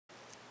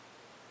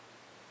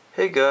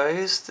Hey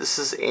guys, this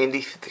is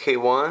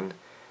Andy50K1,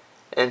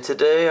 and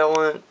today I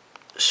want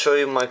to show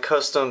you my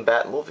custom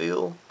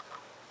Batmobile.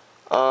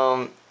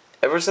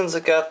 Ever since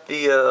I got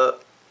the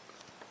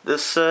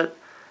this set,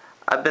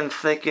 I've been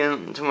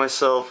thinking to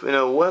myself,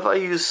 what if I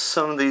use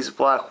some of these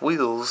black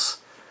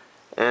wheels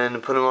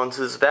and put them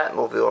onto this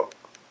Batmobile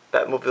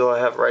I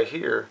have right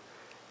here.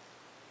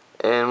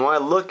 And when I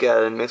look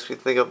at it, it makes me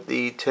think of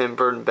the Tim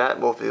Burton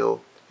Batmobile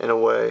in a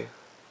way.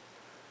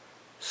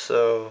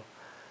 So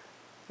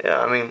yeah,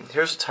 I mean,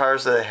 here's the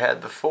tires that I had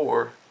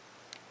before,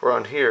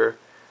 around here,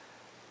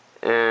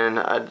 and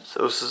I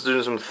was just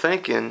doing some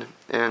thinking,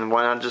 and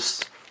why not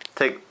just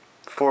take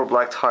 4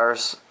 black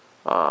tires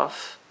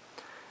off,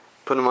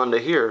 put them onto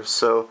here.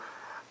 So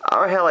I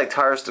already had like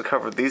tires to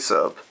cover these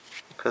up,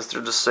 because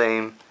they're the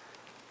same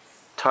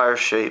tire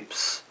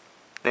shapes,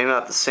 maybe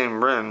not the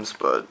same rims,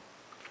 but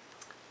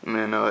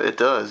it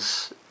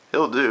does,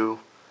 it'll do.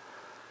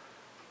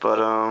 But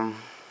I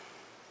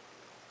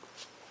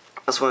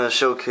just want to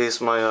showcase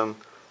my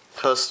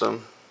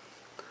custom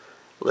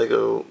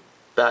Lego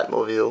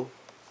Batmobile.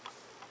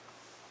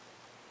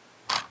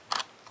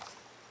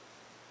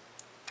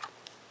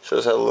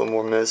 Shows how a little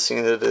more menacing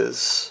it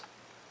is.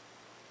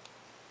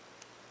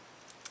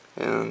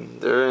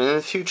 And there in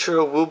the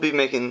future we'll be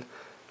making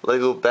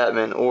Lego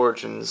Batman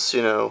Origins,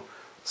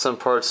 some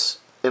parts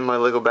in my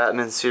Lego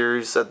Batman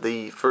series at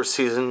the first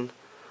season.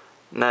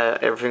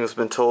 Not everything has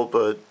been told,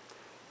 but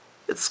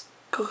it's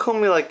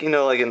gonna be like,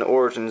 like in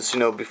Origins,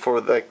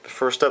 before like the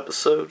first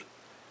episode.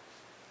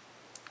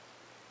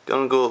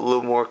 Gonna go a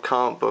little more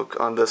comic book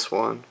on this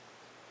one,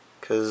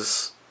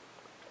 because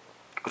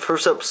the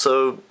first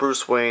episode,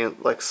 Bruce Wayne,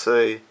 like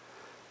say,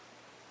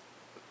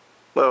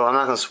 well, I'm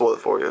not gonna spoil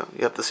it for you.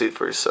 You have to see it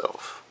for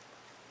yourself.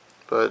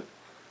 But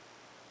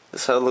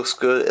this how it looks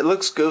good. It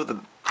looks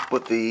good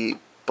with the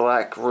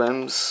black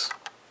rims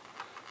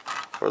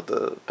for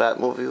the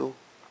Batmobile,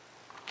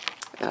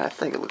 and I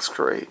think it looks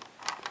great.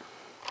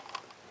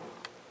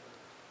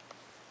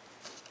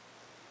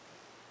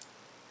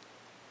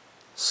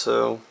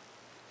 So,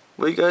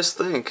 what do you guys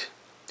think?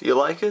 Do you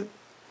like it?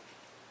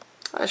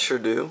 I sure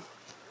do.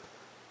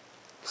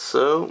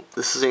 So,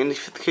 this is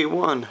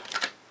Andy50K1.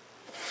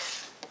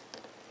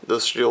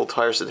 Those are the old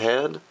tires it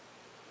had.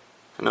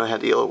 I know I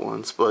had the yellow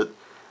ones, but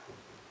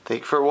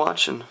thank you for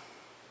watching.